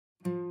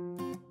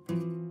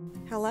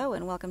Hello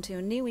and welcome to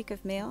a new week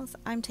of meals.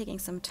 I'm taking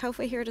some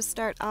tofu here to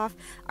start off.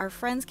 Our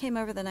friends came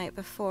over the night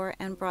before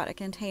and brought a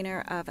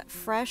container of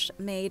fresh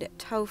made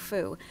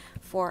tofu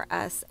for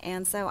us,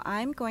 and so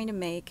I'm going to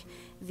make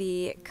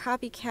the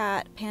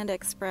copycat Panda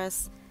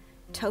Express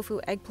tofu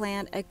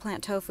eggplant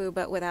tofu,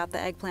 but without the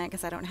eggplant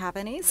because I don't have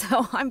any,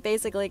 so I'm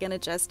basically going to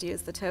just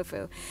use the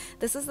tofu.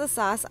 This is the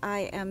sauce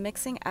I am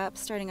mixing up,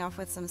 starting off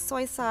with some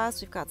soy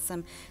sauce. We've got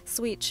some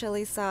sweet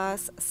chili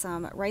sauce,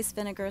 some rice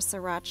vinegar,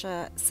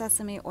 sriracha,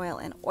 sesame oil,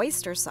 and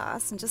oyster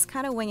sauce, and just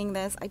kind of winging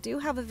this. I do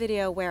have a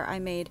video where I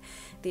made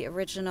the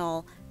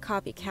original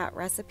copycat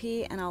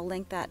recipe, and I'll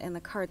link that in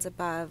the cards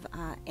above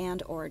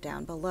and or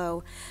down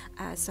below.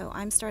 So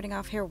I'm starting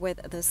off here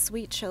with the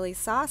sweet chili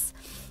sauce.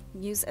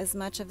 Use as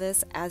much of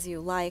this as you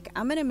like.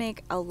 I'm going to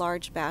make a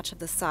large batch of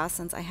the sauce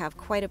since I have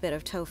quite a bit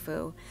of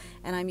tofu,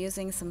 and I'm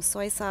using some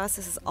soy sauce.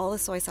 This is all the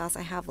soy sauce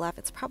I have left.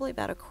 It's probably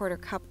about a quarter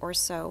cup or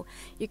so.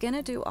 You're going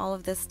to do all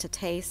of this to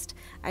taste.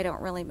 I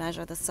don't really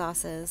measure the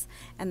sauces.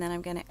 And then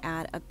I'm going to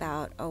add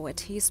about a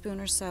teaspoon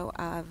or so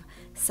of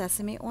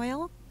sesame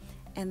oil.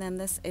 And then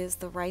this is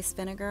the rice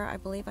vinegar. I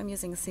believe I'm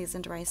using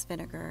seasoned rice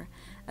vinegar,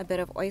 a bit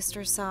of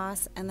oyster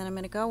sauce, and then I'm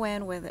going to go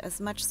in with as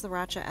much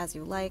sriracha as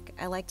you like.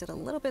 I liked it a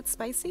little bit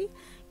spicy.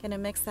 Going to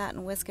mix that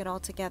and whisk it all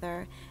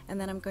together,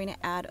 and then I'm going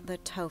to add the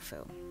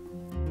tofu.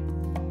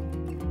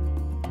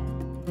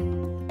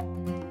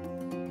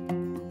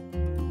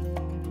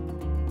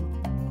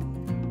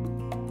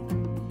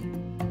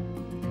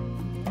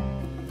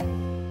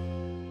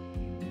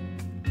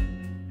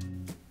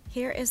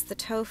 Here is the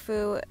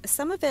tofu.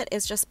 Some of it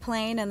is just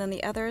plain, and then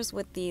the others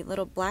with the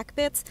little black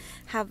bits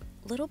have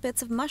little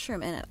bits of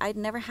mushroom in it. I'd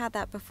never had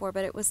that before,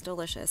 but it was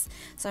delicious.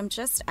 So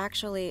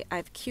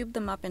I've cubed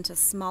them up into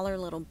smaller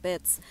little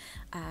bits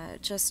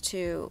just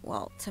to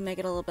make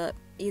it a little bit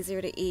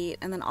easier to eat,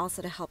 and then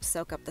also to help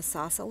soak up the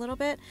sauce a little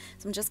bit.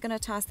 So I'm just going to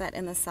toss that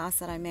in the sauce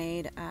that I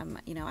made.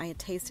 I had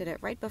tasted it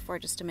right before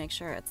just to make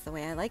sure it's the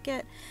way I like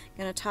it. I'm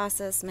going to toss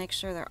this, make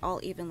sure they're all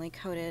evenly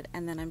coated,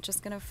 and then I'm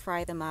just going to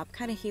fry them up,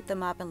 kind of heat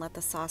them up and let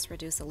the sauce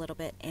reduce a little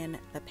bit in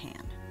the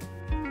pan.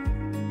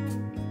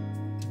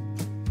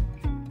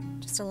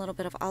 Just a little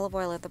bit of olive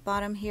oil at the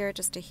bottom here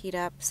just to heat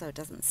up so it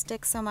doesn't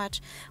stick so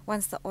much.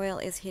 Once the oil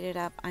is heated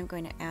up, I'm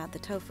going to add the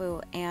tofu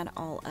and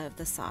all of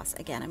the sauce.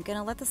 Again, I'm going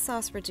to let the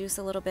sauce reduce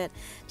a little bit,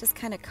 just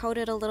kind of coat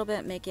it a little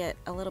bit, make it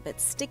a little bit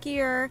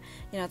stickier.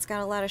 It's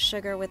got a lot of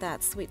sugar with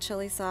that sweet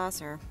chili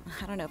sauce, or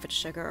I don't know if it's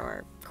sugar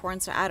or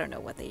cornstarch, I don't know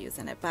what they use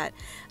in it, but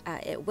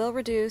it will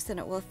reduce and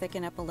it will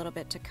thicken up a little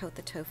bit to coat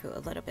the tofu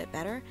a little bit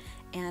better.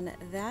 And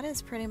that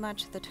is pretty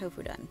much the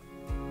tofu done.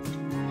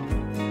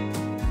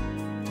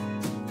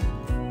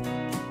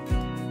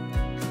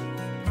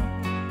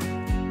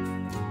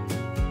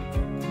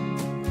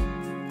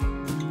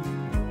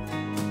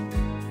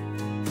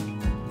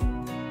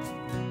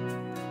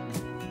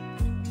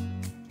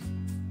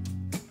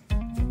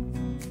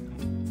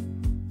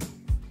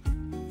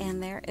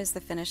 There is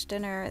the finished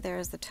dinner. There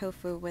is the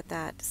tofu with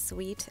that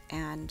sweet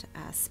and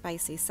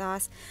spicy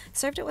sauce.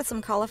 Served it with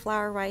some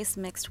cauliflower rice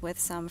mixed with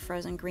some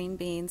frozen green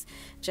beans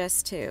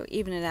just to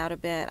even it out a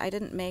bit. I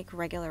didn't make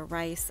regular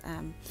rice.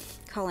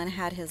 Colin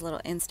had his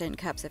little instant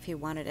cups if he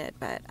wanted it,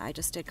 but I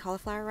just did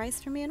cauliflower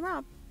rice for me and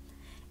Rob.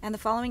 And the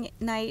following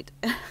night,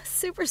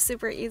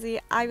 super easy.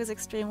 I was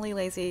extremely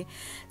lazy,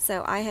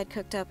 so I had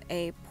cooked up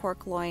a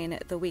pork loin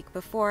the week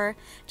before,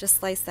 just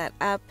sliced that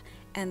up,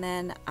 and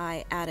then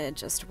I added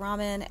just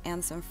ramen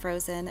and some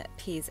frozen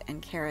peas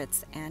and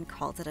carrots and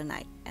called it a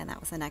night. And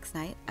that was the next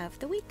night of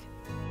the week.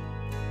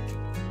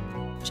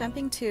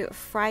 Jumping to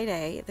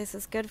Friday, this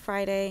is Good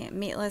Friday,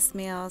 meatless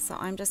meal, so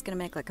I'm just going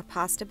to make like a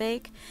pasta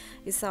bake.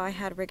 You saw I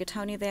had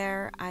rigatoni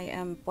there. I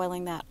am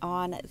boiling that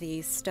on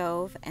the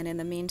stove, and in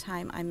the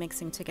meantime I'm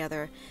mixing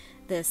together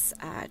this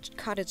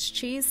cottage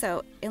cheese.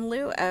 So in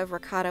lieu of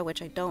ricotta,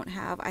 which I don't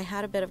have, I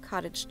had a bit of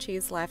cottage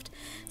cheese left,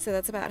 so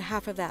that's about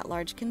half of that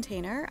large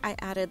container. I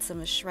added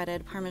some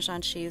shredded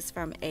Parmesan cheese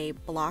from a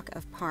block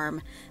of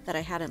Parm that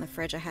I had in the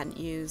fridge I hadn't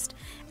used,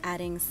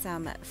 adding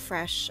some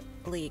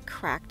freshly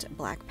cracked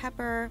black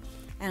pepper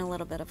and a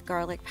little bit of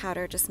garlic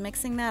powder, just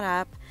mixing that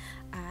up,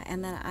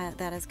 and then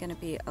that is going to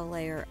be a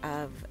layer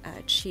of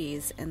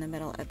cheese in the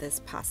middle of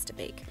this pasta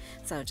bake.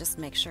 So just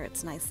make sure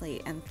it's nicely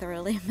and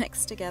thoroughly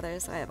mixed together,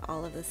 so I have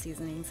all of the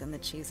seasonings and the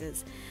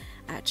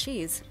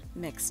cheese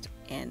mixed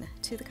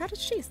into the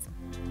cottage cheese.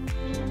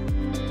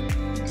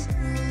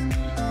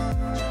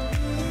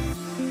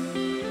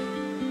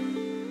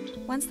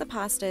 Once the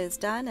pasta is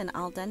done and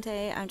al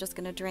dente, I'm just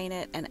going to drain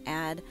it and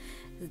add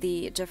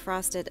the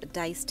defrosted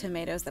diced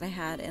tomatoes that I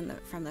had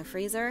from the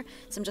freezer.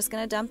 So I'm just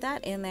going to dump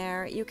that in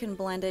there. You can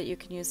blend it, you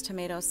can use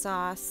tomato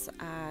sauce,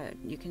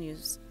 you can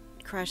use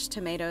crushed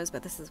tomatoes,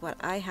 but this is what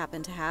I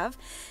happen to have.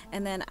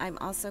 And then I'm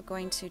also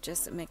going to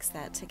just mix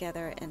that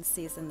together and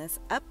season this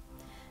up.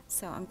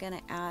 So I'm going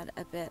to add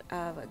a bit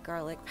of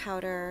garlic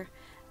powder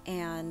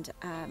and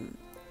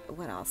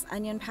what else?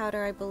 Onion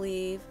powder, I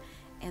believe,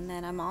 And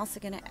then I'm also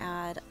going to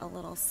add a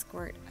little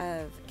squirt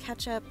of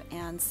ketchup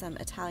and some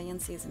Italian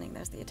seasoning.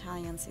 There's the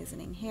Italian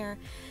seasoning here.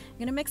 I'm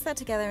going to mix that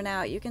together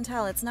now. You can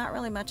tell it's not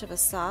really much of a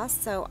sauce,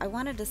 so I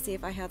wanted to see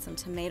if I had some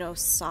tomato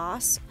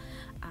sauce,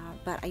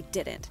 but I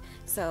didn't.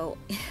 So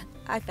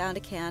I found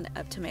a can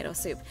of tomato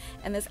soup,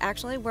 and this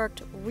actually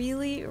worked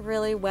really,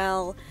 really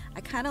well.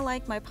 I kind of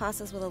like my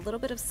pastas with a little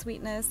bit of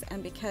sweetness,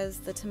 and because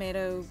the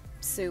tomato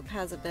soup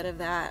has a bit of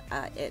that,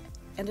 it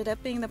ended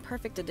up being the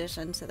perfect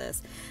addition to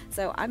this.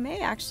 So I may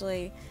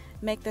actually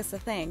make this a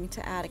thing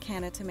to add a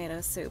can of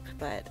tomato soup,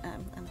 but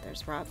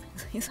there's Rob,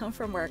 he's home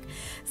from work.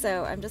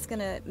 So I'm just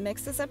gonna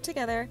mix this up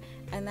together,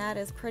 and that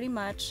is pretty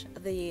much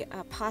the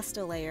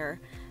pasta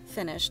layer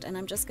finished. And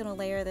I'm just gonna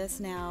layer this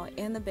now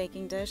in the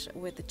baking dish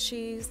with the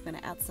cheese. I'm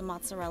gonna add some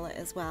mozzarella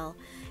as well,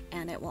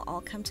 and it will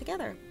all come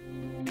together.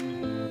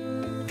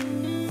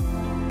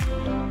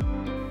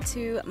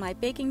 To my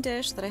baking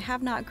dish that I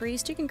have not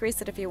greased. You can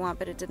grease it if you want,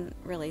 but it didn't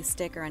really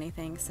stick or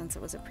anything since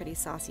it was a pretty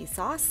saucy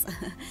sauce.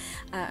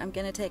 I'm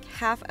going to take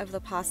half of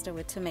the pasta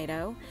with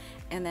tomato,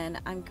 and then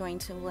I'm going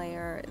to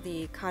layer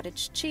the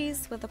cottage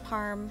cheese with the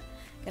parm.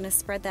 Going to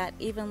spread that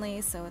evenly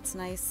so it's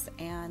nice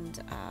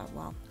and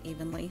well,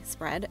 evenly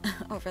spread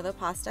over the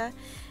pasta.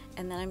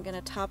 And then I'm going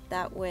to top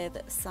that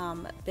with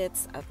some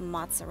bits of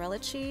mozzarella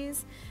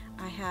cheese.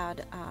 I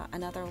had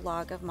another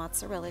log of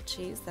mozzarella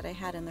cheese that I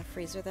had in the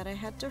freezer that I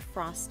had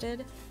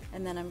defrosted,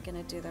 and then I'm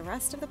going to do the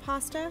rest of the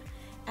pasta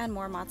and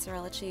more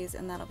mozzarella cheese,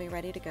 and that'll be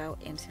ready to go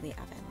into the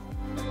oven.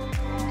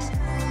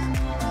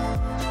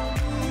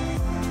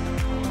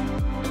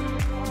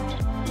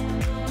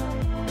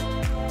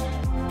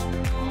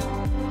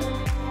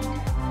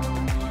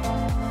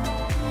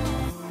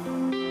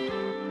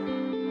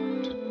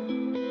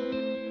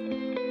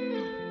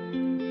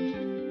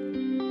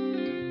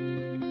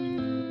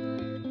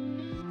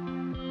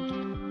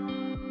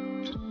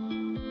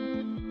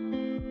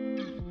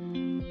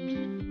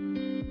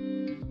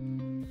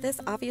 This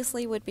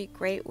obviously would be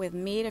great with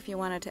meat if you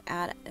wanted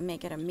to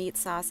make it a meat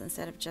sauce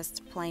instead of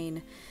just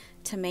plain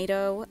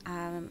tomato.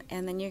 And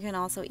then you can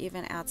also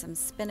even add some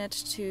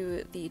spinach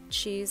to the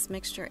cheese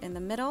mixture in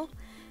the middle,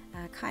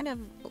 kind of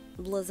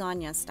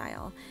lasagna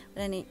style.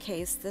 But in any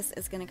case, this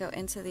is going to go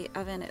into the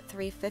oven at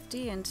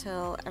 350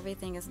 until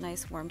everything is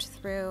nice warmed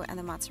through and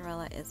the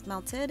mozzarella is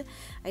melted.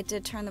 I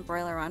did turn the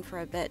broiler on for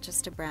a bit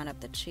just to brown up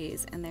the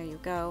cheese, and there you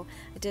go.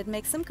 I did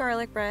make some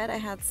garlic bread. I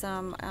had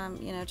some,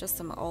 just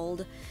some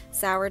old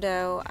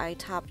sourdough. I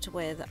topped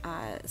with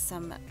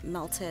some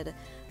melted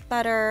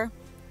butter,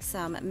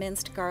 some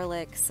minced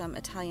garlic, some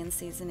Italian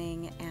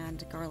seasoning,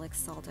 and garlic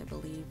salt, I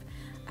believe.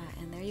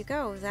 And there you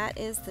go. That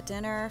is the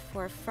dinner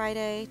for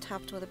Friday,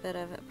 topped with a bit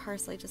of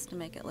parsley just to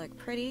make it look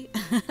pretty.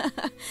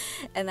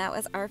 And that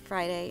was our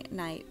Friday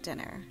night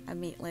dinner, a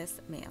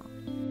meatless meal.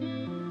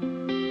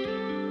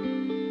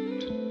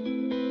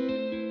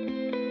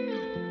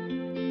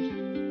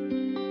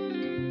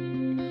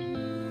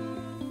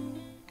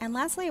 And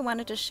lastly, I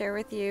wanted to share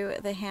with you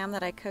the ham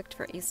that I cooked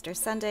for Easter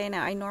Sunday.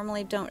 Now, I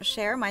normally don't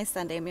share my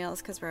Sunday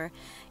meals because we're,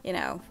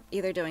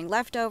 either doing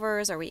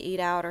leftovers or we eat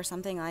out or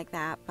something like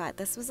that. But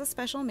this was a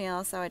special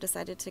meal, so I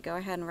decided to go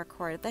ahead and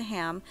record the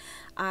ham.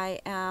 I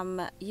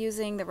am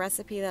using the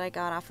recipe that I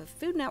got off of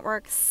Food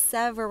Network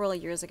several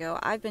years ago.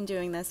 I've been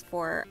doing this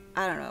for,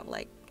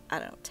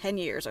 10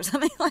 years or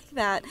something like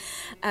that.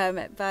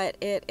 But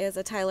it is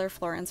a Tyler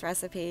Florence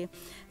recipe.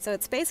 So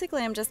it's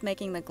basically, I'm just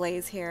making the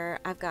glaze here.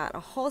 I've got a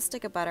whole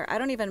stick of butter. I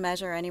don't even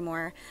measure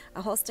anymore.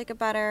 A whole stick of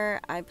butter.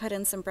 I put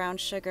in some brown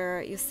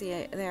sugar. You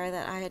see there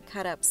that I had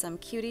cut up some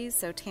cuties,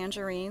 so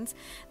tangerines.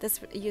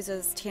 This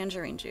uses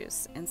tangerine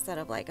juice instead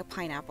of like a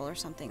pineapple or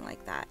something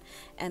like that.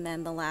 And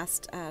then the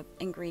last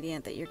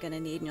ingredient that you're going to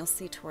need, and you'll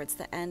see towards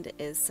the end,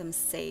 is some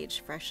sage,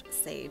 fresh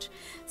sage.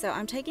 So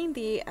I'm taking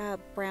the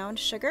brown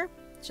sugar,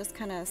 just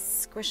kind of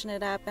squishing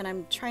it up, and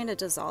I'm trying to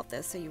dissolve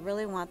this, so you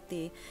really want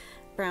the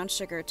brown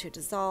sugar to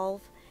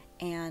dissolve.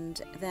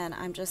 And then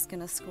I'm just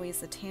going to squeeze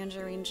the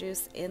tangerine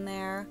juice in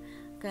there.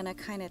 I'm going to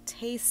kind of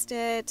taste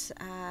it,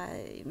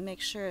 make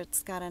sure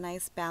it's got a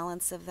nice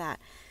balance of that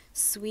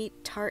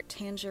sweet tart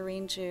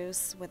tangerine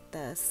juice with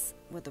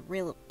the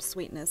real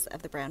sweetness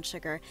of the brown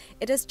sugar.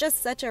 It is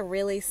just such a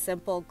really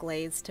simple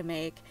glaze to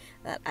make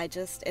that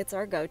it's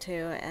our go-to,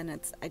 and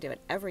I do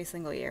it every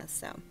single year.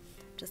 So I'm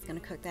just going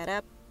to cook that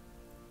up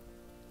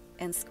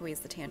and squeeze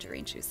the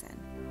tangerine juice in.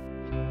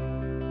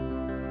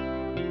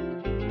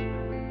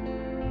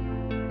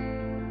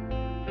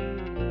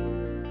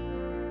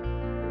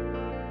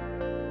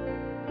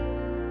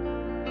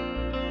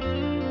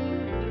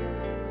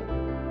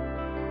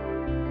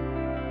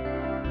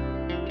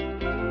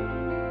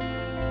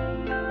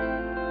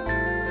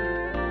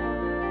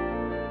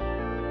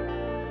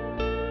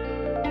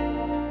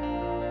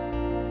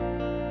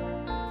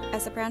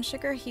 As the brown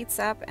sugar heats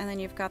up and then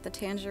you've got the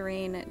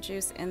tangerine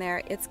juice in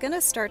there, it's going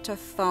to start to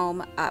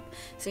foam up.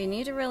 So you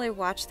need to really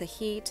watch the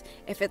heat.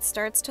 If it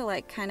starts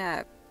to kind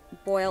of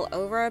boil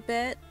over a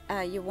bit,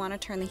 you want to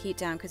turn the heat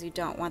down because you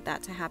don't want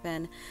that to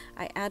happen.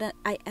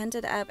 I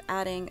ended up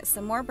adding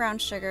some more brown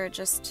sugar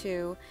just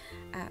to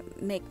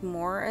make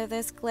more of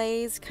this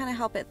glaze, kind of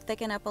help it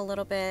thicken up a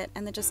little bit,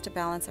 and then just to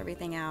balance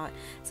everything out.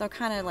 So I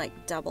kind of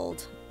like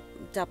doubled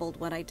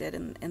what I did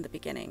in the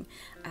beginning.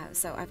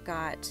 So I've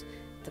got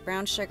the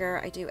brown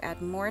sugar, I do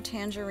add more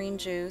tangerine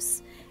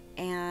juice,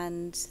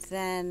 and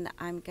then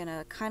I'm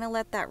gonna kind of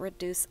let that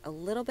reduce a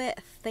little bit,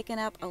 thicken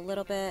up a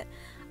little bit.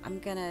 I'm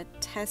gonna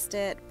test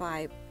it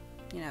by,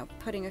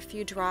 putting a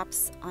few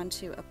drops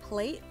onto a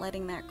plate,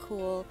 letting that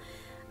cool,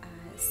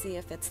 see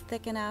if it's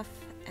thick enough,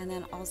 and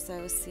then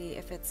also see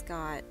if it's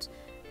got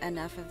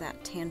enough of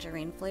that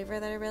tangerine flavor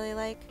that I really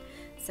like.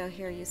 So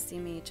here you see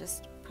me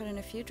just put in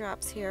a few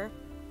drops here.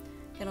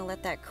 Gonna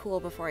let that cool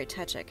before I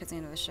touch it because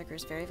the sugar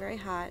is very, very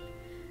hot.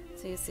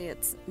 So you see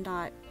it's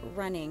not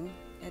running.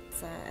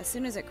 It's as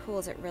soon as it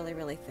cools, it really,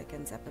 really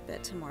thickens up a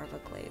bit to more of a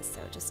glaze.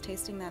 So just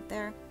tasting that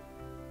there.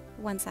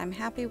 Once I'm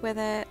happy with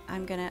it,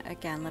 I'm gonna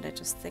again let it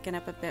just thicken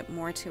up a bit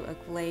more to a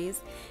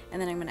glaze, and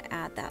then I'm gonna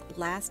add that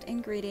last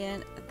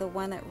ingredient, the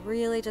one that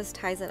really just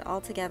ties it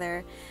all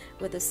together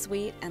with the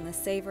sweet and the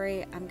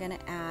savory. I'm gonna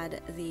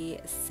add the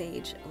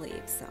sage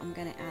leaves. So I'm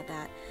gonna add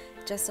that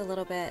just a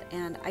little bit,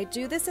 and I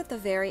do this at the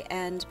very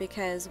end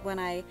because when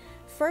I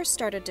first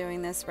started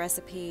doing this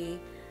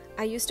recipe,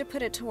 I used to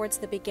put it towards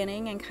the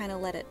beginning and kind of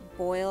let it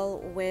boil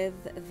with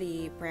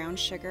the brown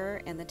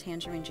sugar and the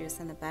tangerine juice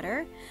and the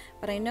butter,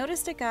 but I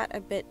noticed it got a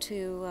bit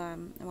too,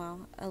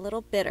 a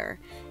little bitter,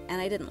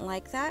 and I didn't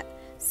like that.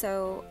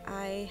 So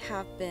I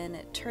have been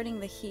turning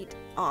the heat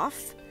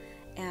off,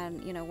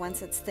 and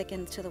once it's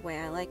thickened to the way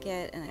I like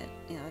it, and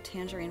it,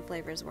 tangerine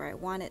flavor is where I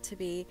want it to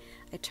be,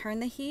 I turn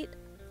the heat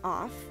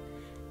off,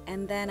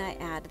 and then I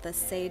add the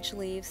sage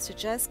leaves to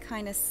just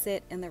kind of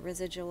sit in the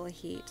residual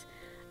heat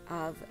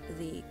of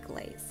the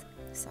glaze.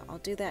 So I'll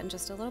do that in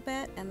just a little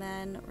bit, and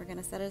then we're going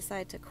to set it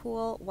aside to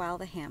cool while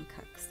the ham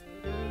cooks.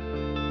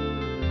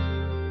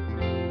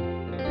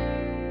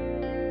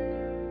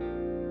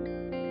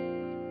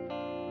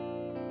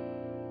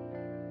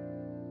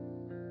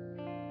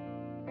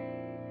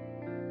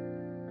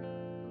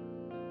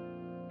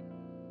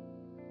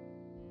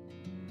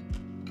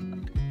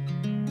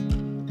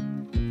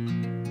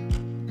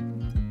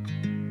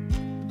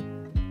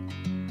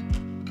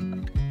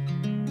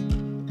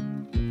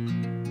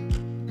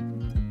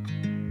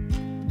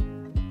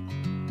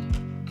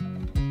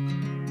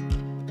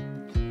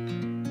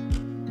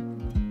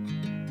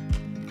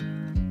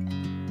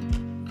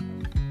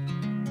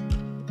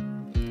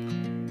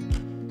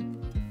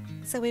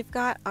 So we've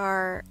got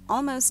our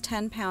almost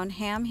 10-pound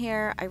ham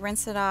here. I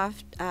rinse it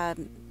off,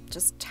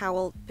 just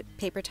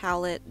paper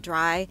towel it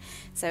dry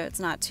so it's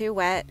not too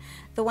wet.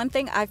 The one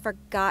thing I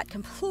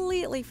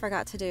completely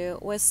forgot to do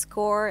was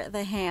score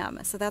the ham.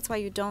 So that's why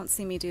you don't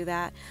see me do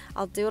that.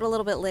 I'll do it a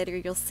little bit later.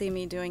 You'll see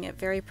me doing it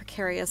very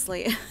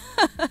precariously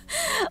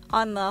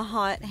on the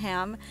hot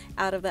ham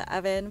out of the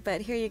oven.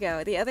 But here you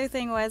go. The other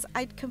thing was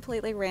I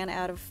completely ran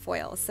out of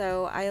foil.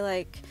 So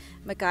I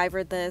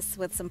MacGyvered this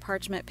with some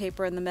parchment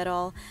paper in the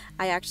middle.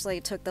 I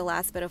actually took the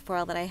last bit of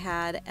foil that I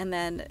had, and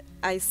then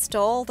I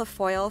stole the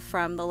foil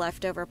from the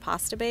leftover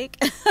pasta bake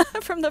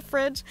from the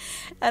fridge,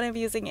 and I'm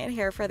using it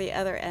here for the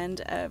other end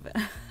of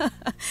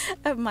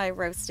of my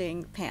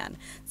roasting pan.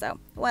 So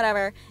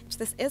whatever.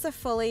 This is a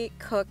fully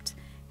cooked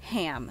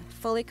ham,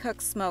 fully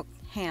cooked smoked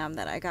ham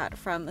that I got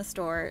from the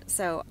store.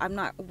 So I'm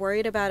not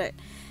worried about it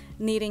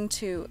needing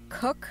to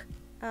cook.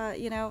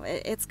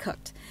 It's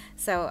cooked.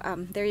 So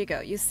there you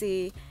go. You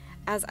see,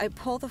 as I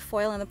pull the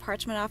foil and the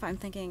parchment off, I'm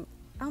thinking,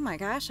 oh my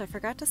gosh, I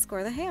forgot to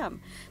score the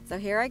ham. So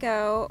here I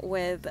go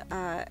with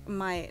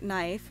my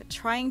knife,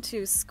 trying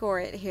to score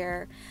it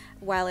here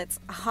while it's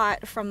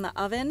hot from the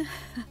oven.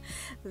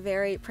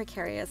 Very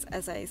precarious,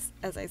 as I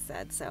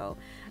said. So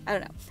I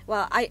don't know.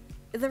 Well,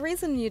 the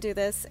reason you do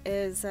this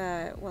is,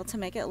 to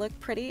make it look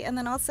pretty, and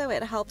then also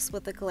it helps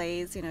with the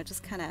glaze,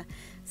 just kind of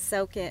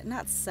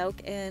not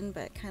soak in,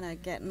 but kind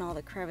of getting all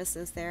the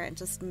crevices there and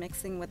just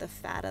mixing with the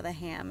fat of the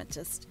ham.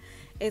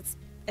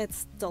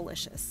 It's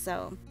delicious.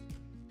 So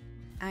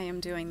I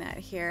am doing that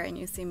here, and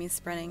you see me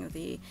spreading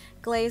the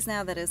glaze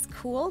now that is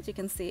cooled. You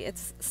can see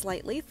it's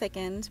slightly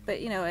thickened, but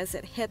as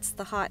it hits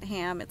the hot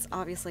ham, it's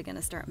obviously going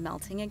to start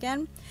melting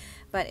again.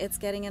 But it's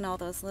getting in all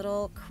those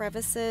little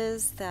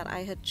crevices that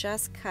I had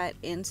just cut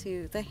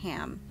into the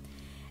ham.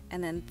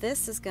 And then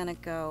this is going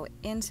to go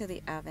into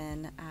the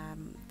oven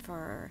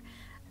for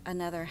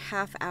another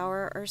half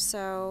hour or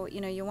so.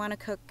 You want to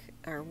cook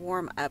or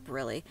warm up,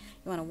 really.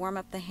 You want to warm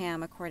up the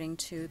ham according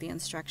to the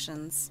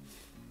instructions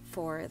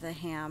for the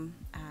ham.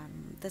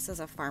 This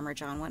is a Farmer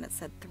John one. It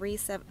said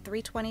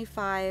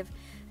 325,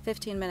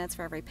 15 minutes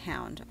for every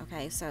pound.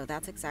 Okay, so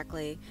that's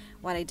exactly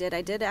what I did.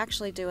 I did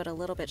actually do it a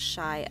little bit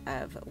shy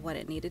of what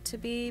it needed to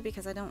be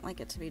because I don't like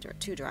it to be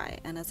too dry.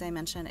 And as I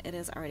mentioned, it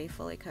is already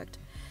fully cooked.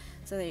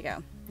 So there you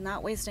go.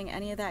 Not wasting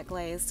any of that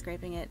glaze,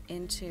 scraping it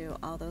into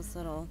all those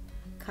little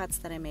cuts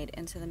that I made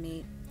into the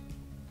meat.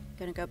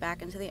 Going to go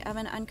back into the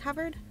oven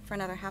uncovered for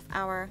another half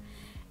hour,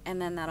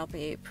 and then that'll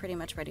be pretty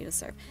much ready to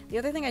serve. The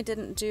other thing I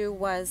didn't do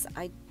was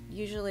I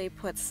usually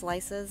put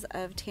slices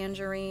of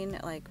tangerine,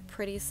 like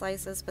pretty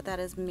slices, but that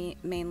is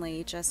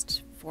mainly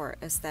just for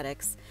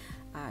aesthetics.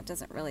 It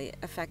doesn't really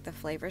affect the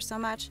flavor so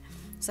much.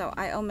 So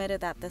I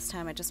omitted that this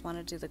time. I just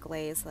wanted to do the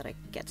glaze so that I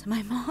could get to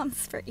my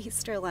mom's for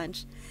Easter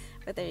lunch.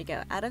 But there you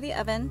go, out of the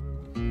oven.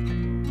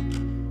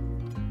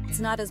 It's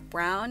not as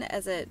brown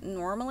as it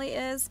normally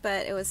is,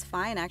 but it was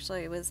fine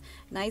actually. It was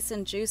nice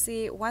and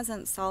juicy, it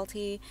wasn't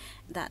salty,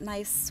 that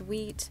nice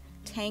sweet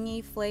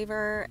tangy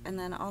flavor, and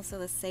then also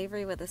the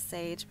savory with the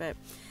sage. But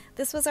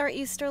this was our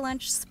Easter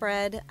lunch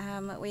spread.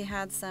 We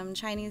had some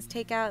Chinese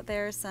takeout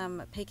there,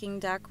 some Peking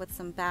duck with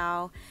some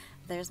bao.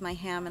 There's my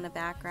ham in the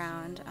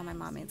background. My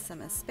mom made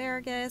some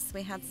asparagus.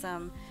 We had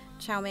some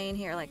chow mein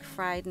here, like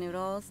fried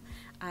noodles.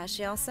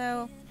 She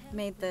also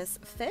made this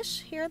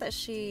fish here that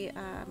she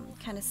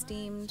kind of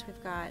steamed.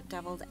 We've got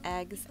deviled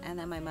eggs, and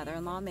then my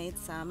mother-in-law made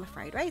some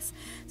fried rice.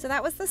 So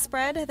that was the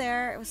spread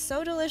there. It was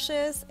so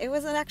delicious. It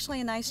was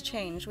actually a nice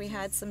change. We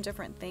had some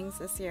different things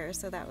this year,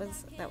 so that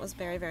was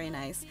very, very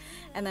nice.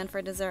 And then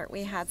for dessert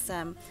we had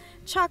some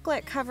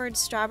chocolate covered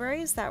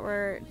strawberries that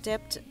were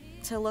dipped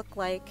to look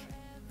like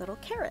little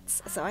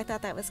carrots. So I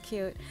thought that was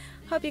cute.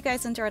 Hope you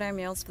guys enjoyed our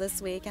meals for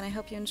this week, and I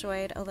hope you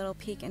enjoyed a little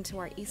peek into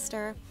our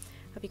Easter.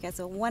 Hope you guys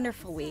have a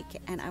wonderful week,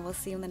 and I will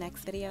see you in the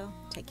next video.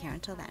 Take care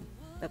until then.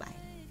 Bye-bye.